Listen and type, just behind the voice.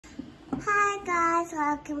Hi guys,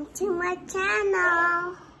 welcome to my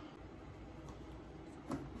channel.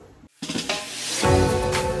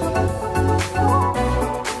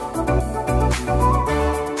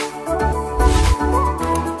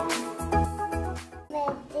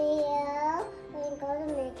 Video, we're going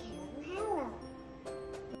to make him hello.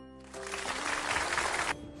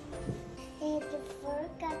 If you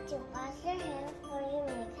forgot to wash your hands before you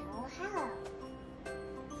make hello.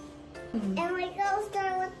 And we're going to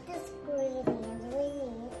start with this ingredient we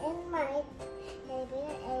need in my baby.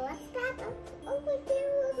 And what's that? Over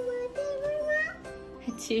there with my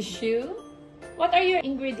favorite. Tissue. What are your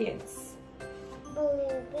ingredients?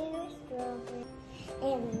 Blueberry, strawberry,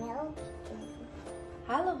 and milk.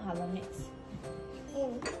 Halo mix.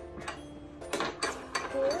 And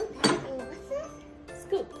spoon. And what's this?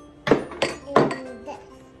 Scoop. And this.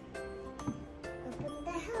 Open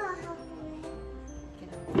the hell.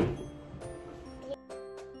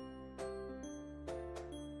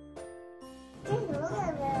 There's a little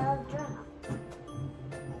bit of drop.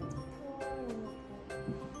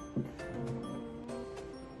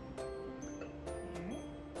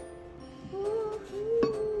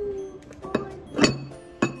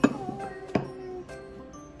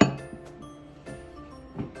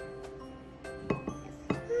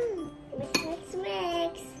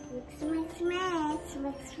 Mix.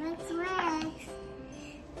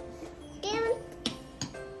 Give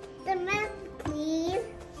the milk, please.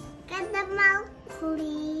 Get the milk,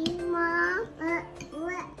 please, Mom.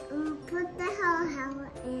 Put the whole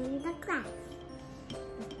in the glass.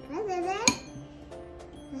 Put it in.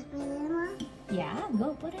 Let's put it in, Mom. Yeah, go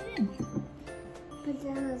put it in. Put the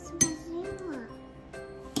whole smash in, Mom.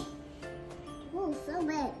 Oh, so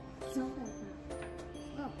big. So big,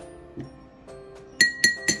 Mom. Oh.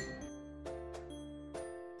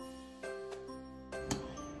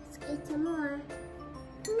 Eat some more.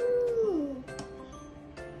 Ooh.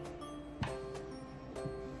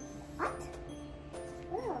 What?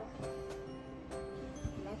 Oh.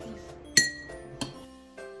 Nothing.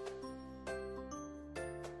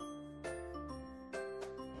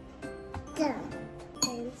 Done.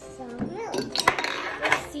 And some milk.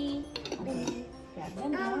 Let's see. Grab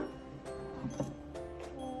them now.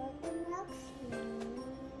 Pour the milk.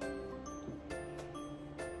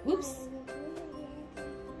 Oops.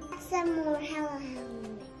 Some more hello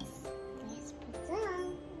mix. Let's put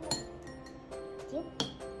some. Yep.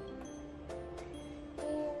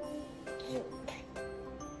 And soup.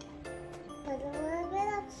 Put a little bit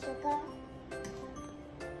of sugar.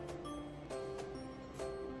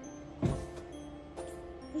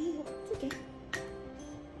 It's okay.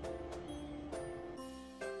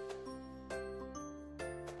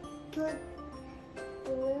 Put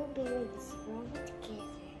blueberries rolled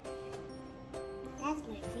together. That's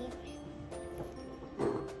my favorite.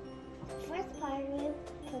 First part, we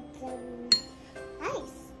put some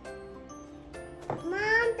ice.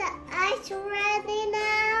 Mom, the ice ready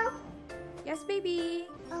now? Yes, baby.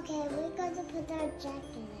 Okay, we're going to put our jack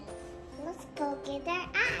in it. Let's go get our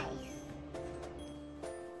ice.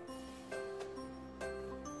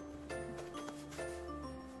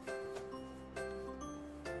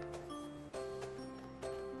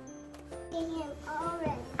 Damn, all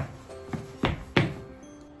ready.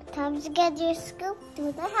 Time to get your scoop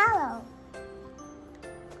to the hello.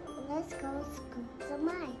 Let's go scoop some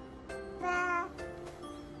ice.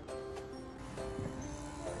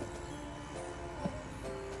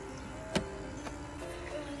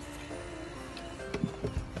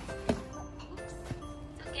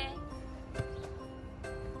 It's okay.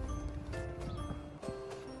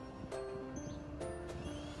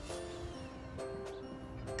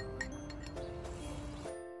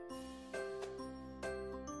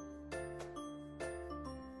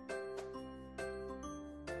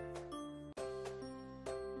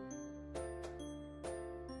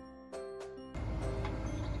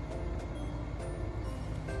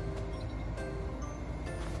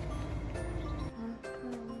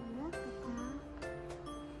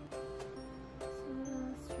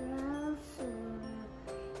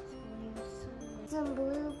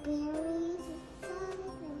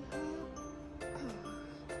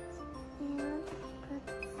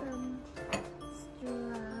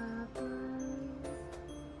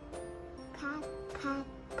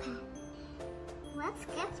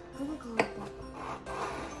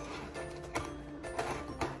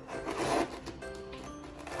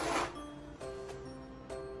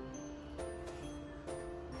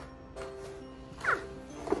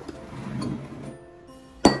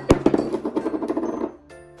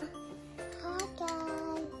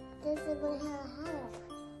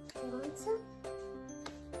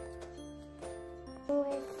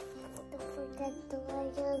 forget to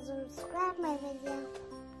like and subscribe my video.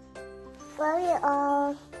 Love you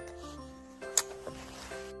all.